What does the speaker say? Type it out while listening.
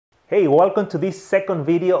Hey, welcome to this second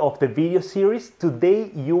video of the video series. Today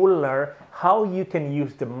you will learn how you can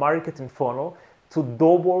use the marketing funnel to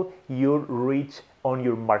double your reach on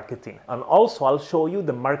your marketing. And also I'll show you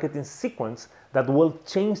the marketing sequence that will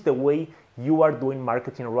change the way you are doing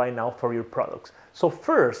marketing right now for your products. So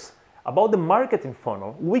first, about the marketing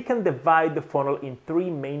funnel, we can divide the funnel in three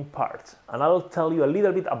main parts. And I'll tell you a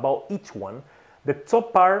little bit about each one. The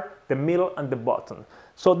top part, the middle, and the bottom.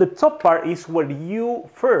 So the top part is where you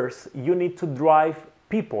need to drive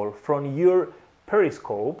people from your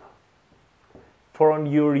Periscope, from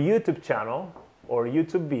your YouTube channel or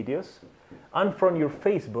YouTube videos, and from your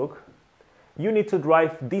Facebook. You need to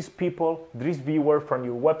drive these people, these viewers from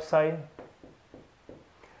your website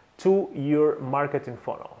to your marketing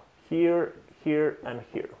funnel. Here, here, and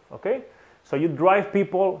here, okay? So you drive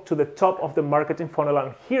people to the top of the marketing funnel,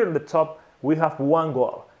 and here at the top, we have one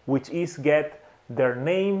goal, which is get their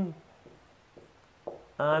name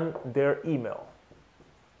and their email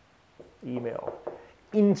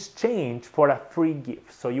in exchange for a free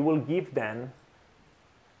gift. So you will give them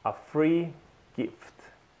a free gift.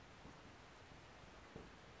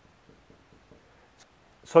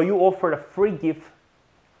 So you offer a free gift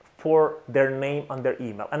for their name and their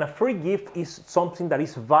email. And a free gift is something that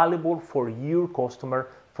is valuable for your customer,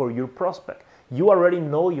 for your prospect. You already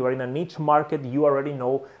know, you are in a niche market, you already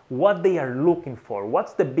know what they are looking for.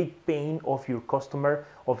 What's the big pain of your customer,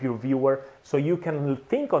 of your viewer? So you can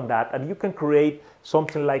think on that and you can create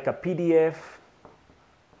something like a PDF.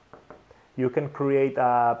 You can create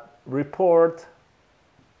a report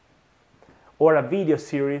or a video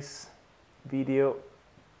series,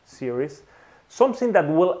 something that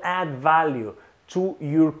will add value to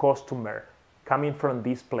your customer coming from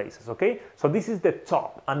these places, okay? So this is the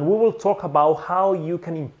top, and we will talk about how you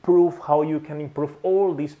can improve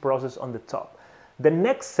all this process on the top. The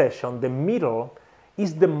next session, the middle,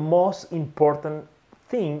 is the most important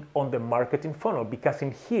thing on the marketing funnel, because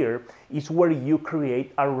in here is where you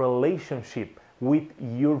create a relationship with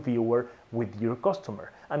your viewer, with your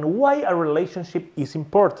customer. And why a relationship is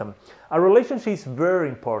important? A relationship is very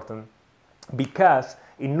important because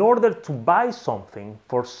in order to buy something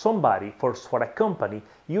for somebody, for a company,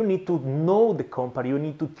 you need to know the company, you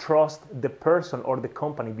need to trust the person or the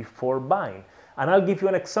company before buying. And I'll give you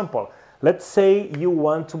an example. Let's say you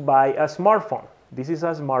want to buy a smartphone. This is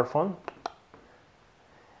a smartphone.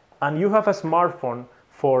 And you have a smartphone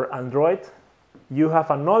for Android. You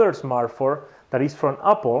have another smartphone that is from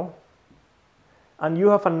Apple. And you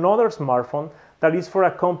have another smartphone that is for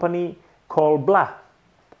a company called blah,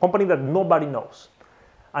 company that nobody knows.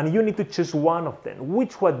 And you need to choose one of them.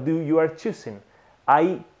 Which one do you are choosing?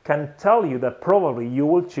 I can tell you that probably you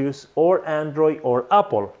will choose or Android or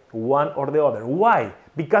Apple, one or the other. Why?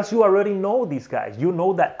 Because you already know these guys. You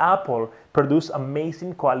know that Apple produce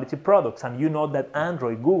amazing quality products, and you know that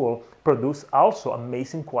Android, Google produce also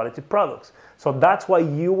amazing quality products. So that's why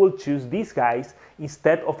you will choose these guys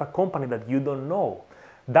instead of a company that you don't know.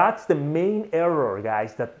 That's the main error,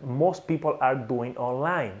 guys, that most people are doing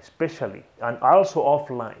online, especially, and also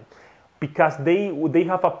offline, because they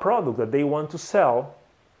have a product that they want to sell,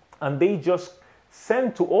 and they just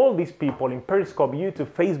send to all these people in Periscope,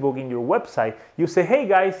 YouTube, Facebook, in your website. You say, hey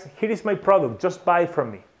guys, here is my product, just buy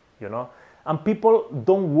from me, you know? And people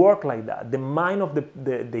don't work like that. The mind of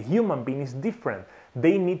the human being is different.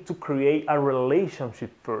 They need to create a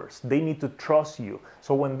relationship first. They need to trust you.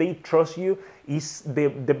 So when they trust you, is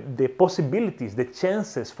the possibilities, the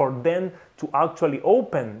chances for them to actually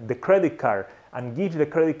open the credit card and give the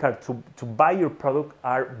credit card to buy your product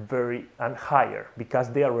are very and higher, because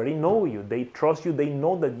they already know you. They trust you. They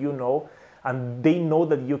know that you know, and they know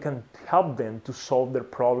that you can help them to solve their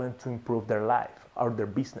problem, to improve their life or their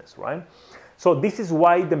business, right? So this is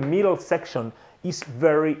why the middle section is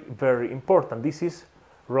very, very important. This is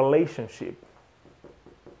relationship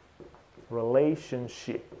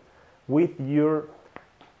with your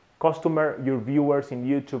customer, your viewers in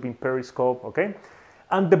YouTube, in Periscope, okay?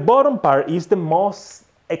 And the bottom part is the most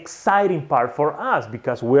exciting part for us,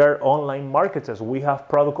 because we are online marketers. We have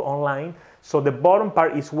product online. So the bottom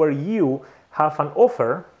part is where you have an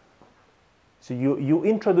offer. So you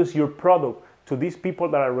introduce your product to these people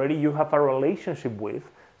that already you have a relationship with.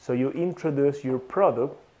 So you introduce your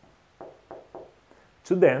product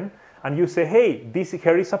to them, and you say, hey,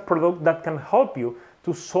 here is a product that can help you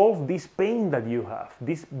to solve this pain that you have.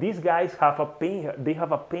 These guys have a pain, they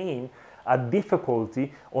have a pain, a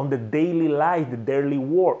difficulty on the daily life, the daily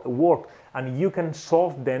work, and you can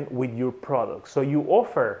solve them with your product. So you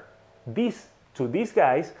offer this to these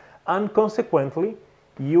guys, and consequently,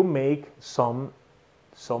 you make some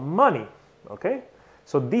money, okay?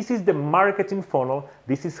 So this is the marketing funnel.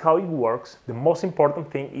 This is how it works. The most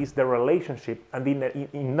important thing is the relationship. And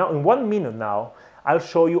in 1 minute now, I'll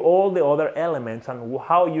show you all the other elements and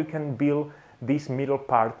how you can build this middle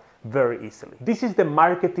part very easily. This is the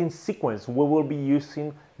marketing sequence we will be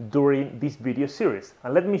using during this video series.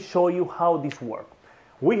 And let me show you how this works.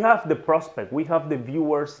 We have the prospect, we have the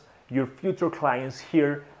viewers, your future clients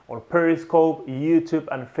here on Periscope, YouTube,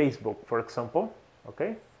 and Facebook, for example.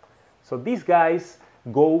 Okay? So these guys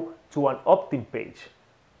go to an opt-in page.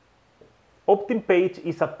 Opt-in page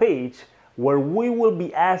is a page where we will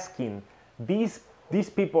be asking these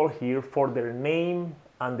people here for their name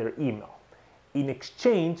and their email in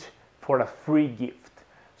exchange for a free gift.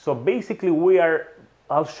 So basically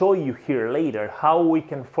I'll show you here later how we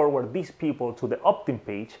can forward these people to the opt-in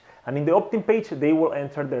page, and in the opt-in page they will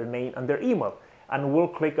enter their name and their email, and we'll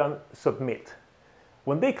click on submit.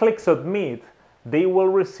 When they click submit, they will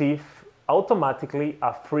receive automatically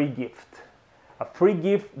a free gift. A free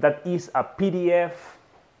gift that is a PDF,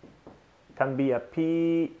 can be a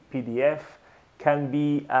PDF, can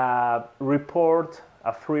be a report,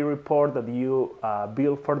 a free report that you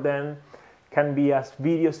build for them, can be a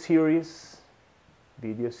video series,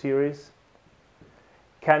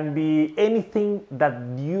 can be anything that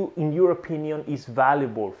in your opinion is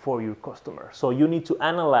valuable for your customer. So you need to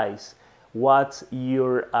analyze what's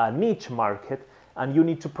your niche market, and you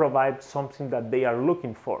need to provide something that they are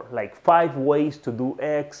looking for, like 5 ways to do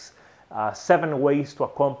X, 7 ways to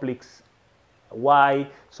accomplish Y.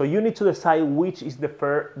 So you need to decide which is the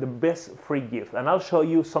best free gift, and I'll show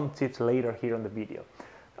you some tips later here on the video.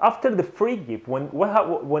 After the free gift,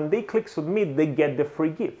 when they click submit, they get the free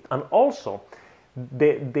gift, and also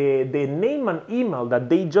the name and email that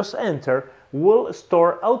they just enter will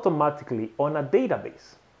store automatically on a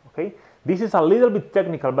database. Okay, this is a little bit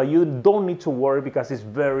technical, but you don't need to worry because it's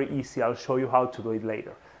very easy. I'll show you how to do it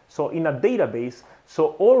later. So in a database,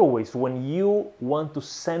 so always when you want to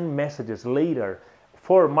send messages later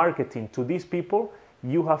for marketing to these people,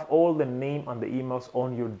 you have all the name and the emails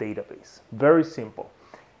on your database. Very simple.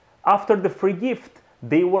 After the free gift,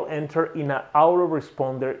 they will enter in an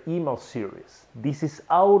autoresponder email series. This is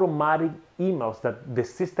automatic emails that the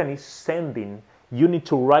system is sending. You need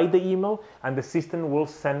to write the email, and the system will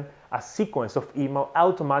send a sequence of email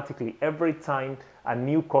automatically every time a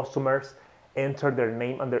new customers enter their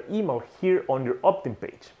name and their email here on your opt-in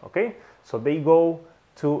page. Okay, so they go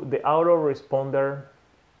to the autoresponder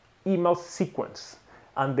email sequence,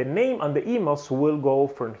 and the name and the emails will go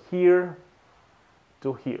from here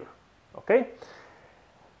to here. Okay,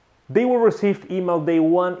 they will receive email day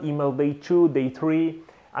 1, email day 2, day 3,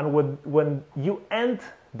 and when you end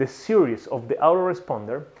the series of the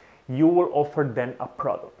autoresponder, you will offer them a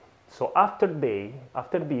product. So after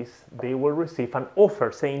this, they will receive an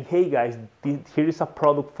offer saying, hey guys, here is a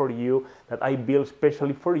product for you that I built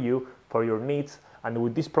specially for you, for your needs, and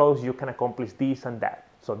with this product you can accomplish this and that.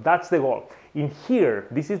 So that's the goal. In here,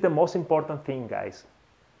 this is the most important thing, guys.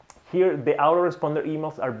 Here, the autoresponder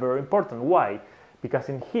emails are very important. Why? Because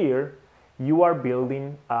in here, you are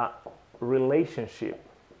building a relationship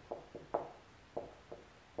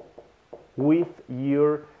with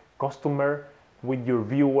your customer, with your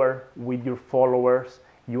viewer, with your followers.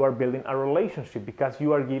 You are building a relationship because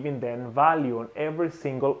you are giving them value on every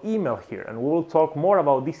single email here. And we will talk more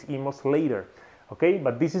about these emails later. Okay,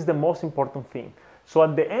 but this is the most important thing. So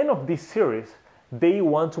at the end of this series, they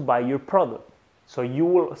want to buy your product. So you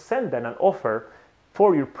will send them an offer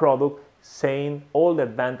for your product saying all the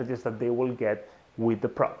advantages that they will get with the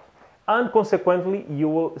product. And consequently, you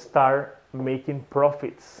will start making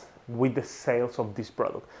profits with the sales of this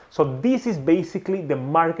product. So this is basically the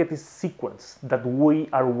marketing sequence that we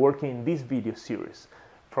are working in this video series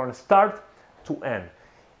from start to end.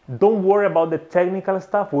 Don't worry about the technical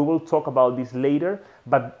stuff, we will talk about this later,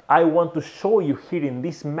 but I want to show you here in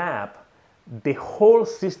this map the whole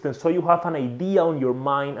system so you have an idea on your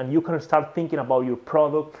mind and you can start thinking about your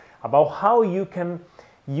product, about how you can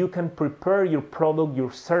prepare your product,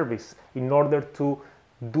 your service in order to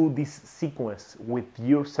do this sequence with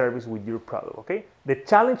your service, with your product. Okay, the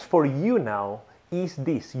challenge for you now is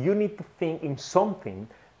this: you need to think in something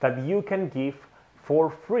that you can give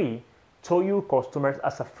for free to your customers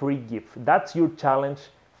as a free gift. That's your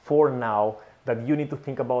challenge for now, that you need to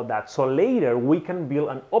think about that. So later we can build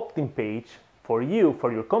an opt-in page for you,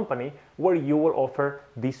 for your company, where you will offer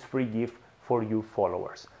this free gift for your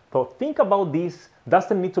followers. So think about this.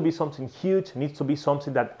 Doesn't need to be something huge, it needs to be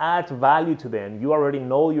something that adds value to them. You already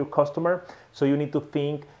know your customer, so you need to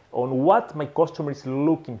think on what my customer is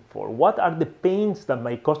looking for. What are the pains that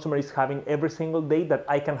my customer is having every single day that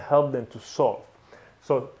I can help them to solve?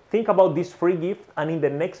 So think about this free gift, and in the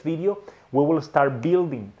next video we will start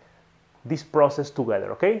building this process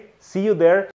together. Okay, see you there.